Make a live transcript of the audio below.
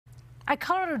A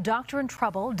Colorado doctor in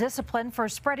trouble, disciplined for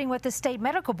spreading what the state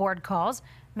medical board calls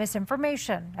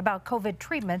misinformation about COVID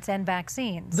treatments and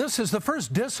vaccines. This is the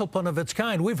first discipline of its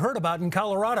kind we've heard about in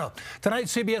Colorado. Tonight,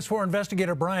 CBS 4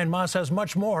 investigator Brian Moss has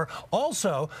much more.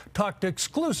 Also talked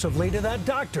exclusively to that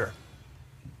doctor.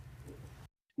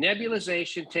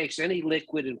 Nebulization takes any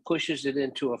liquid and pushes it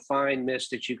into a fine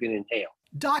mist that you can inhale.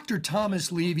 Dr. Thomas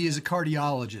Levy is a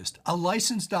cardiologist, a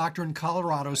licensed doctor in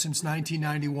Colorado since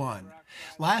 1991.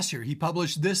 Last year, he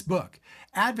published this book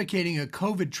advocating a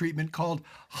COVID treatment called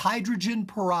hydrogen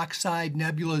peroxide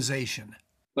nebulization.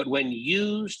 But when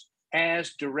used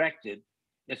as directed,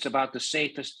 it's about the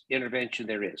safest intervention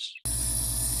there is.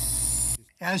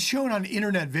 As shown on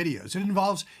internet videos, it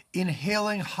involves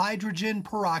inhaling hydrogen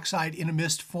peroxide in a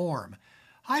mist form.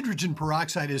 Hydrogen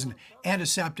peroxide is an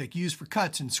antiseptic used for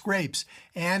cuts and scrapes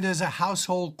and as a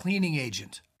household cleaning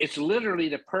agent. It's literally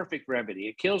the perfect remedy.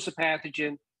 It kills the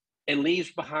pathogen and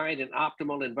leaves behind an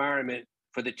optimal environment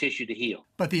for the tissue to heal.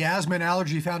 But the Asthma and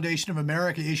Allergy Foundation of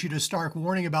America issued a stark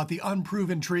warning about the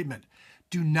unproven treatment.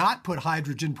 Do not put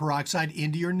hydrogen peroxide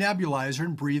into your nebulizer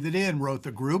and breathe it in, wrote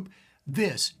the group.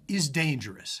 This is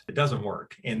dangerous. It doesn't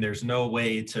work, and there's no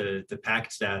way to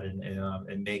package that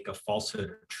and make a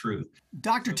falsehood or truth.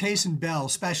 Dr. Tayson Bell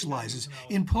specializes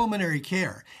in pulmonary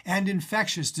care and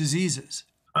infectious diseases.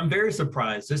 I'm very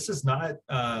surprised. This is not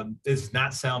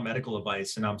sound medical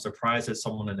advice, and I'm surprised that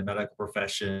someone in the medical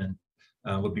profession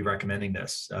would be recommending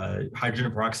this.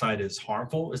 Hydrogen peroxide is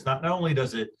harmful. It's not only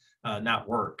does it not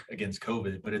work against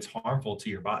COVID, but it's harmful to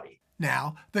your body.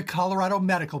 Now, the Colorado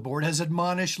Medical Board has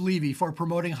admonished Levy for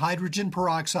promoting hydrogen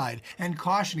peroxide and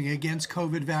cautioning against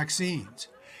COVID vaccines.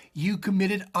 You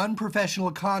committed unprofessional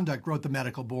conduct, wrote the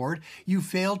medical board. You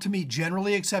failed to meet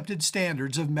generally accepted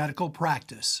standards of medical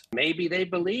practice. Maybe they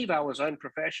believe I was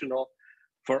unprofessional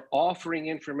for offering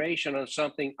information on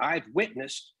something I've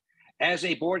witnessed as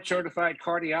a board-certified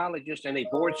cardiologist and a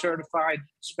board-certified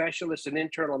specialist in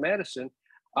internal medicine.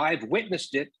 I've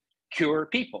witnessed it cure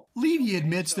people. Levy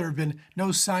admits there have been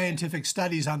no scientific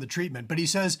studies on the treatment, but he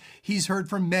says he's heard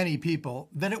from many people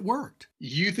that it worked.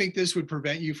 You think this would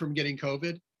prevent you from getting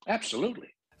COVID? Absolutely.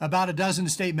 About a dozen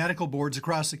state medical boards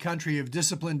across the country have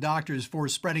disciplined doctors for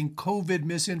spreading COVID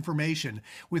misinformation,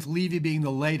 with Levy being the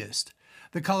latest.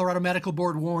 The Colorado Medical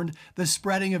Board warned the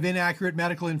spreading of inaccurate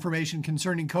medical information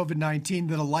concerning COVID-19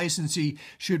 that a licensee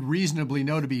should reasonably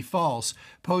know to be false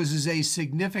poses a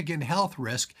significant health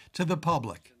risk to the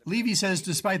public. Levy says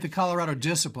despite the Colorado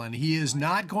discipline, he is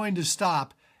not going to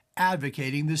stop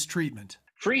advocating this treatment.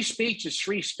 Free speech is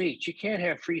free speech. You can't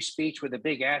have free speech with a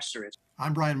big asterisk.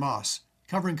 I'm Brian Moss,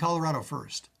 covering Colorado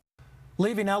First.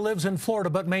 Levy now lives in Florida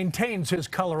but maintains his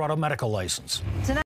Colorado medical license. Tonight